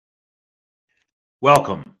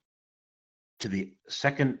Welcome to the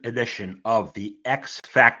second edition of the X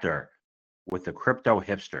Factor with the Crypto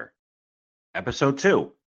Hipster, episode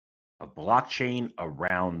 2 of Blockchain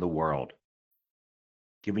Around the World,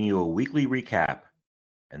 giving you a weekly recap.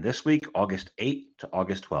 And this week, August 8th to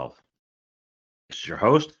August 12th. This is your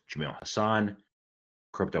host, Jamil Hassan,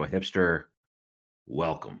 Crypto Hipster.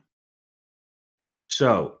 Welcome.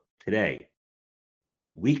 So, today,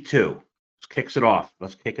 week 2, kicks it off.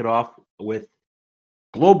 Let's kick it off with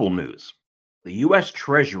global news. The U.S.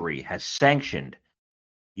 Treasury has sanctioned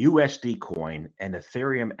USD coin and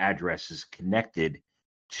Ethereum addresses connected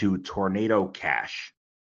to Tornado Cash.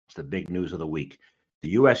 It's the big news of the week. The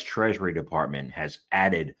U.S. Treasury Department has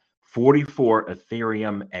added 44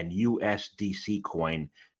 Ethereum and USDC coin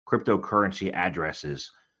cryptocurrency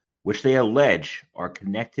addresses, which they allege are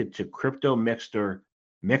connected to crypto mixer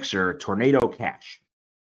Tornado Cash,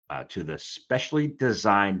 to the specially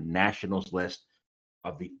designed nationals list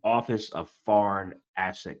of the Office of Foreign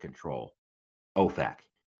Asset Control, OFAC.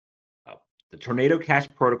 The Tornado Cash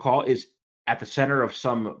protocol is at the center of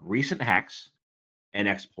some recent hacks and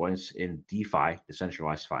exploits in DeFi,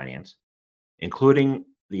 decentralized finance, including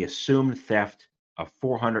the assumed theft of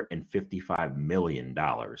 $455 million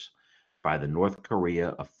by the North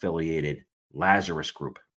Korea affiliated Lazarus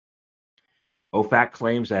Group. OFAC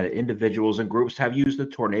claims that individuals and groups have used the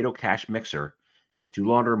Tornado Cash mixer to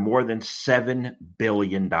launder more than $7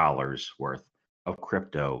 billion worth of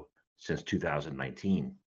crypto since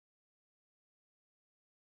 2019.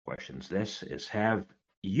 Questions this is, have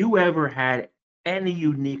you ever had any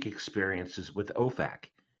unique experiences with OFAC?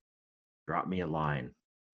 Drop me a line.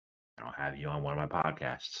 I'll have you on one of my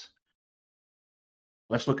podcasts.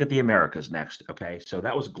 Let's look at the Americas next. Okay, so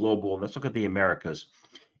that was global. Let's look at the Americas.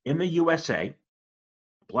 In the USA,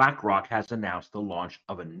 BlackRock has announced the launch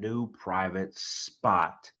of a new private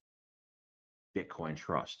spot Bitcoin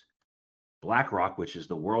trust. BlackRock, which is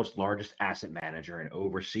the world's largest asset manager and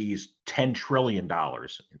oversees $10 trillion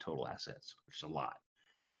in total assets, which is a lot,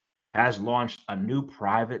 has launched a new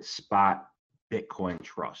private spot Bitcoin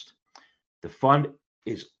trust. The fund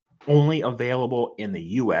is only available in the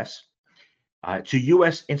U.S. To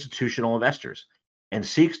U.S. institutional investors and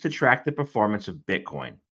seeks to track the performance of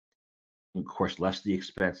Bitcoin. Of course, less the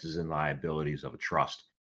expenses and liabilities of a trust.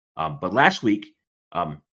 But last week,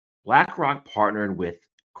 BlackRock partnered with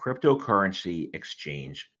cryptocurrency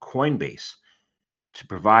exchange Coinbase to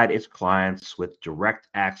provide its clients with direct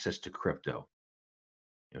access to crypto,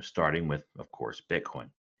 starting with, of course, Bitcoin.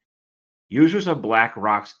 Users of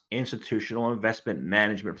BlackRock's institutional investment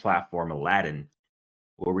management platform, Aladdin,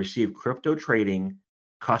 will receive crypto trading,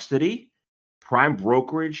 custody, prime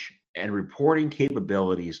brokerage, and reporting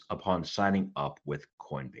capabilities upon signing up with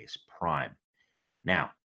Coinbase Prime.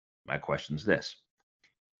 Now, my question is this.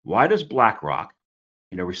 Why does BlackRock,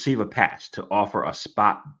 receive a pass to offer a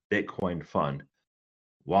spot Bitcoin fund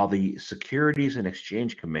while the Securities and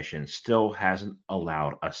Exchange Commission still hasn't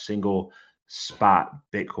allowed a single spot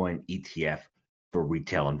Bitcoin ETF for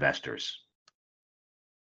retail investors?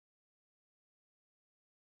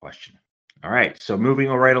 Question. All right, so moving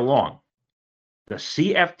right along. The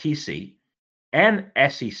CFTC and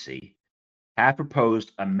SEC have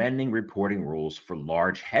proposed amending reporting rules for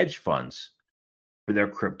large hedge funds for their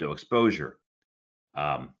crypto exposure.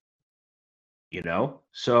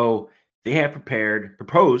 So they have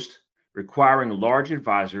proposed requiring large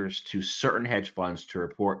advisors to certain hedge funds to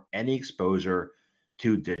report any exposure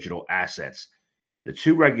to digital assets. The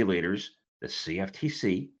two regulators, the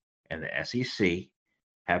CFTC and the SEC,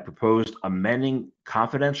 have proposed amending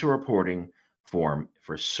confidential reporting form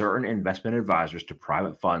for certain investment advisors to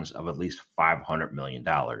private funds of at least $500 million.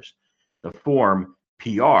 The form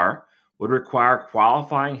PR would require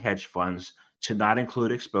qualifying hedge funds to not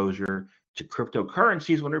include exposure to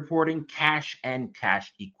cryptocurrencies when reporting cash and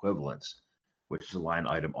cash equivalents, which is a line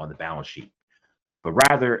item on the balance sheet, but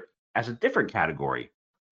rather as a different category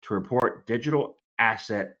to report digital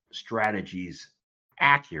asset strategies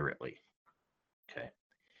accurately. Okay.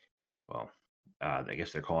 Well, I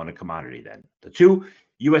guess they're calling it a commodity then. The two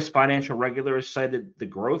U.S. financial regulators cited the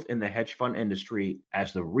growth in the hedge fund industry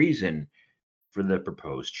as the reason for the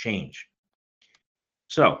proposed change.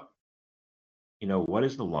 So, what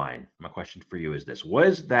is the line? My question for you is this. What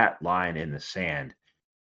is that line in the sand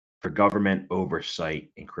for government oversight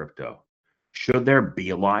in crypto? Should there be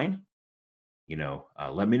a line?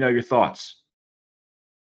 Let me know your thoughts.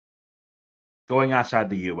 Going outside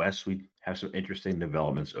the U.S., we have some interesting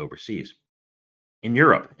developments overseas. In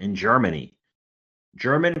Europe, in Germany,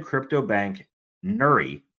 German crypto bank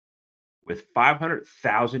Nuri, with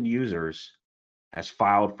 500,000 users, has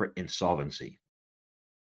filed for insolvency.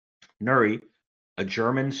 Nuri A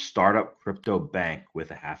German startup crypto bank with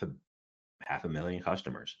half a million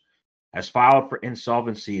customers has filed for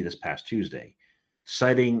insolvency this past Tuesday,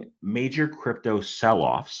 citing major crypto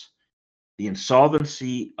sell-offs, the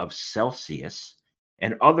insolvency of Celsius,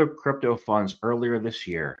 and other crypto funds earlier this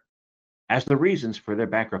year as the reasons for their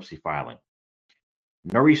bankruptcy filing.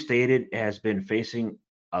 Nuri stated it has been facing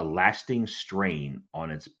a lasting strain on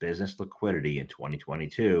its business liquidity in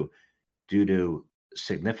 2022 due to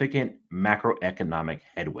significant macroeconomic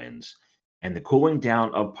headwinds and the cooling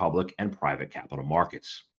down of public and private capital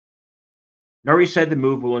markets. Nuri said the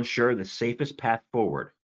move will ensure the safest path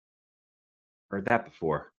forward. Heard that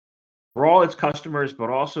before. For all its customers, but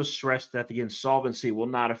also stressed that the insolvency will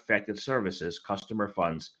not affect its services, customer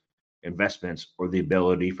funds, investments, or the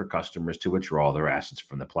ability for customers to withdraw their assets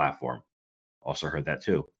from the platform. Also heard that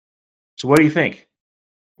too. So, what do you think?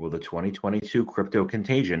 Will the 2022 crypto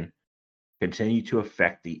contagion continue to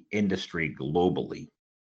affect the industry globally?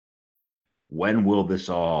 When will this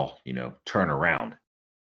all, turn around?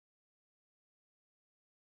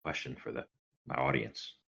 Question for my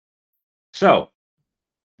audience. So,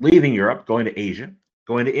 leaving Europe, going to Asia,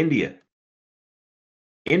 going to India.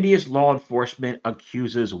 India's law enforcement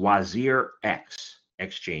accuses Wazir X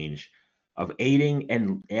exchange of aiding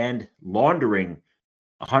and laundering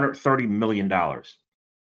 $130 million.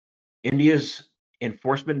 India's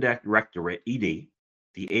Enforcement Directorate, ED,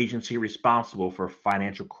 the agency responsible for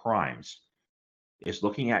financial crimes, is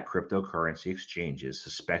looking at cryptocurrency exchanges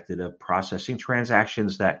suspected of processing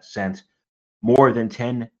transactions that sent more than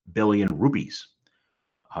 10 billion rupees,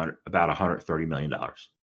 about $130 million,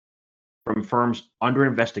 from firms under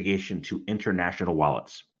investigation to international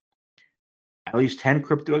wallets. At least 10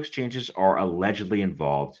 crypto exchanges are allegedly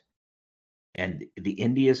involved, and the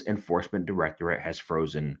India's Enforcement Directorate has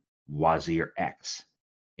frozen Wazir X,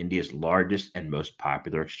 India's largest and most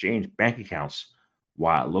popular exchange, bank accounts,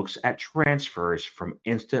 while it looks at transfers from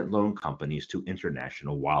instant loan companies to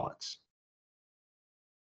international wallets.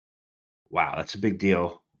 Wow, that's a big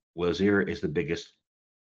deal. Wazir is the biggest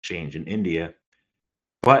exchange in India.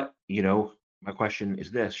 But, my question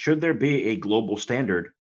is this: should there be a global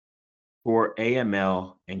standard for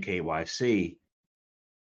AML and KYC,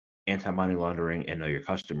 anti money laundering, and know your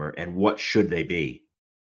customer? And what should they be?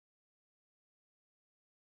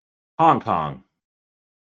 Hong Kong.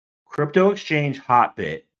 Crypto exchange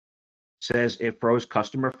Hotbit says it froze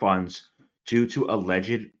customer funds due to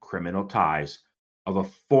alleged criminal ties of a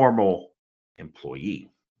former employee.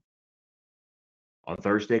 On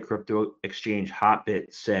Thursday, crypto exchange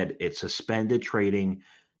Hotbit said it suspended trading,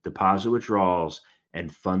 deposit withdrawals,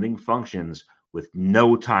 and funding functions with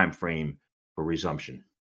no time frame for resumption.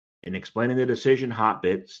 In explaining the decision,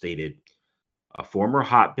 Hotbit stated a former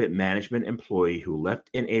Hotbit management employee who left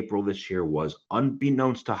in April this year was,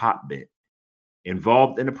 unbeknownst to Hotbit,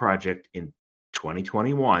 involved in a project in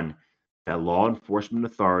 2021 that law enforcement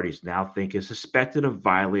authorities now think is suspected of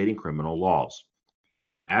violating criminal laws.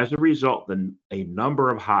 As a result, a number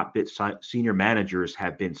of Hotbit senior managers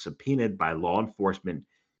have been subpoenaed by law enforcement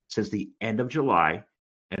since the end of July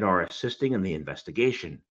and are assisting in the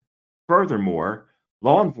investigation. Furthermore,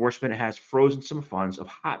 law enforcement has frozen some funds of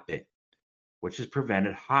Hotbit, which has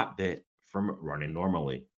prevented Hotbit from running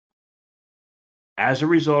normally. As a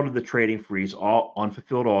result of the trading freeze, all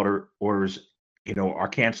unfulfilled orders, are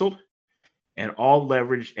canceled, and all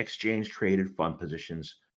leveraged exchange traded fund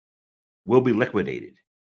positions will be liquidated.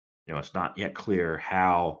 It's not yet clear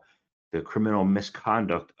how the criminal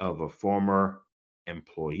misconduct of a former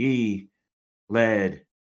employee led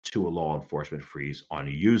to a law enforcement freeze on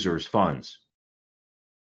users' funds.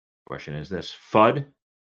 Question is this: FUD,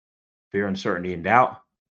 fear, uncertainty, and doubt,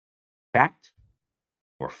 fact,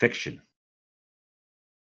 or fiction?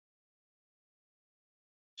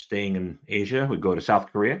 Staying in Asia, we go to South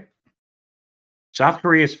Korea. South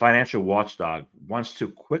Korea's financial watchdog wants to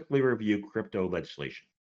quickly review crypto legislation.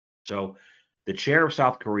 So, the chair of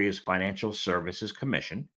South Korea's Financial Services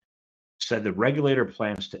Commission said the regulator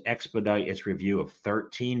plans to expedite its review of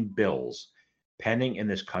 13 bills pending in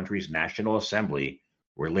this country's National Assembly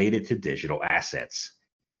related to digital assets.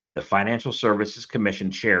 The Financial Services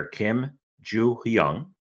Commission chair, Kim Joo-hyung,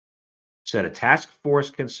 said a task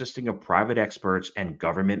force consisting of private experts and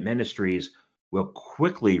government ministries will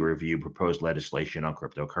quickly review proposed legislation on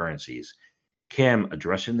cryptocurrencies. Kim,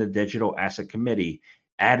 addressing the Digital Asset Committee,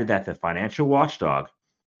 added that the financial watchdog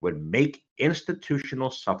would make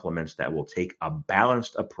institutional supplements that will take a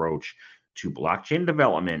balanced approach to blockchain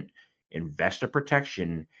development, investor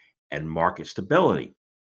protection, and market stability.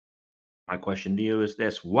 My question to you is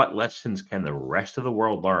this: what lessons can the rest of the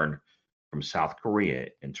world learn from South Korea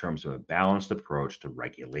in terms of a balanced approach to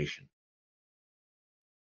regulation?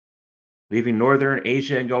 Leaving Northern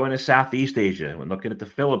Asia and going to Southeast Asia, when looking at the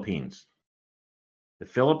Philippines. The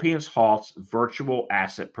Philippines halts virtual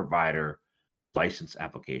asset provider license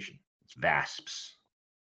application. It's VASPs.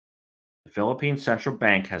 The Philippine Central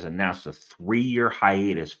Bank has announced a 3-year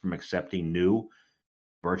hiatus from accepting new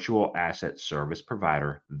virtual asset service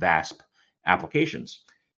provider VASP applications.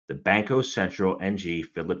 The Banco Central NG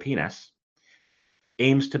Filipinas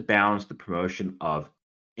aims to balance the promotion of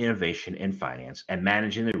innovation in finance and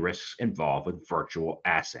managing the risks involved with virtual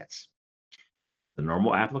assets. The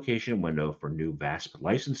normal application window for new VASP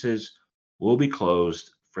licenses will be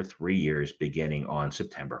closed for 3 years beginning on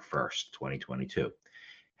September 1st, 2022.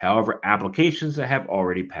 However, applications that have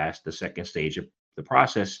already passed the second stage of the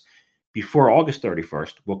process before August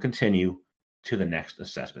 31st will continue to the next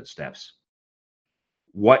assessment steps.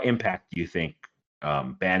 What impact do you think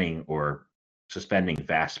banning or suspending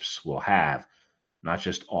VASPs will have, not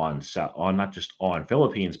just on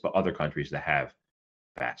Philippines, but other countries that have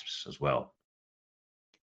VASPs as well?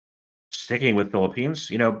 Sticking with Philippines,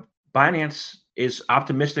 Binance is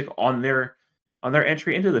optimistic on their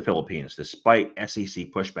entry into the Philippines, despite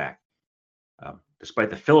SEC pushback. Despite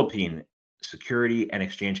the Philippine Security and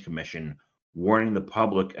Exchange Commission warning the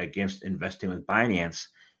public against investing with Binance,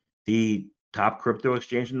 the top crypto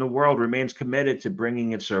exchange in the world remains committed to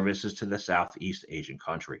bringing its services to the Southeast Asian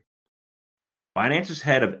country. Binance's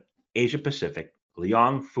head of Asia Pacific,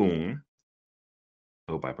 Liang Fung,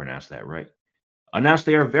 hope I pronounced that right, announced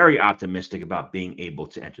they are very optimistic about being able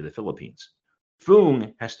to enter the Philippines.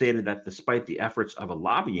 Fung has stated that despite the efforts of a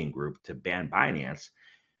lobbying group to ban Binance,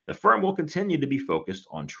 the firm will continue to be focused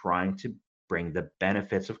on trying to bring the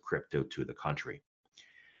benefits of crypto to the country.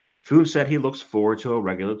 Fung said he looks forward to a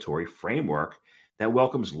regulatory framework that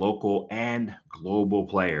welcomes local and global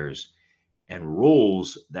players and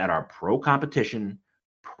rules that are pro-competition,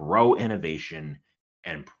 pro-innovation,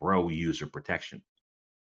 and pro-user protection.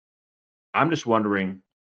 I'm just wondering,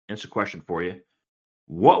 it's a question for you,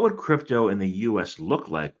 what would crypto in the US look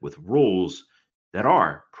like with rules that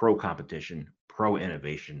are pro-competition,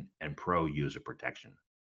 pro-innovation, and pro-user protection?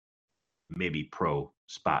 Maybe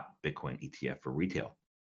pro-spot Bitcoin ETF for retail.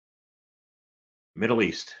 Middle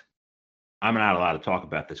East. I'm not allowed to talk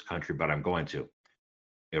about this country, but I'm going to.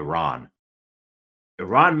 Iran.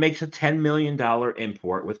 Iran makes a $10 million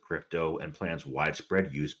import with crypto and plans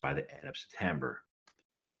widespread use by the end of September.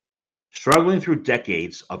 Struggling through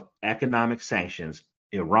decades of economic sanctions,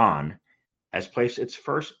 Iran has placed its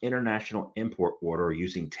first international import order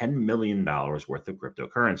using $10 million worth of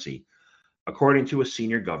cryptocurrency, according to a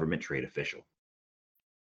senior government trade official.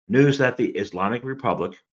 News that the Islamic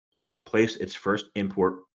Republic placed its first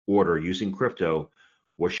import order using crypto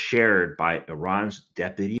was shared by Iran's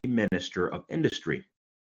Deputy Minister of Industry,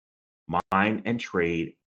 Mine and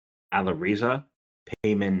Trade, Alireza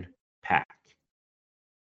Payman Pak,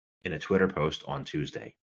 in a Twitter post on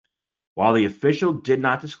Tuesday. While the official did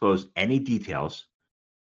not disclose any details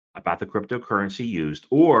about the cryptocurrency used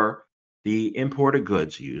or the imported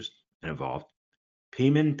goods used and involved,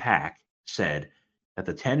 Payman Pak said that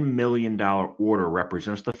the $10 million order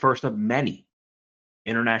represents the first of many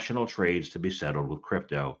international trades to be settled with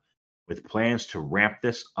crypto, with plans to ramp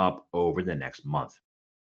this up over the next month.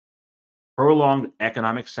 Prolonged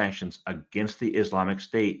economic sanctions against the Islamic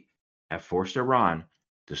State have forced Iran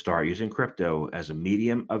to start using crypto as a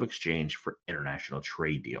medium of exchange for international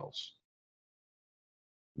trade deals.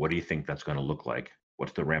 What do you think that's going to look like?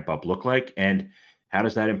 What's the ramp up look like? And how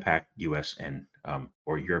does that impact US and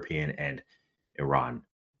or European and Iran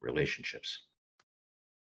relationships?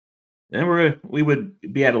 Then we would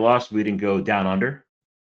be at a loss if we didn't go down under.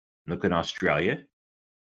 Look at Australia.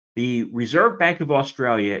 The Reserve Bank of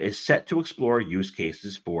Australia is set to explore use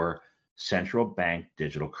cases for central bank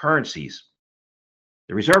digital currencies.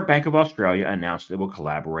 The Reserve Bank of Australia announced it will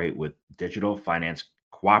collaborate with Digital Finance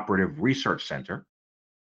Cooperative Research Centre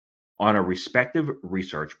on a respective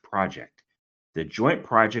research project. The joint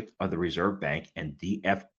project of the Reserve Bank and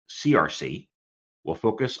DFCRC will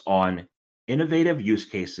focus on innovative use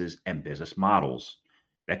cases and business models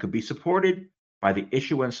that could be supported by the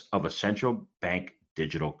issuance of a central bank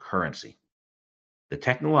digital currency. The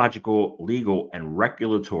technological, legal, and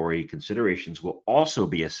regulatory considerations will also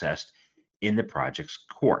be assessed in the project's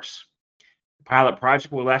course. The pilot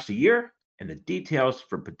project will last a year, and the details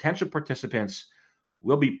for potential participants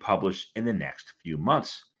will be published in the next few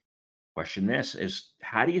months. Question this is,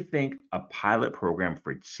 how do you think a pilot program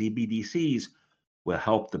for CBDCs will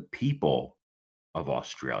help the people of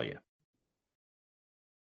Australia?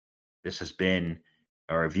 This has been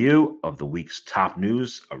a review of the week's top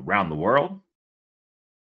news around the world.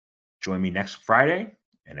 Join me next Friday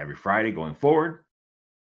and every Friday going forward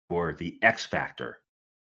for the X Factor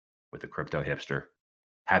with the Crypto Hipster.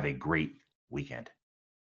 Have a great weekend.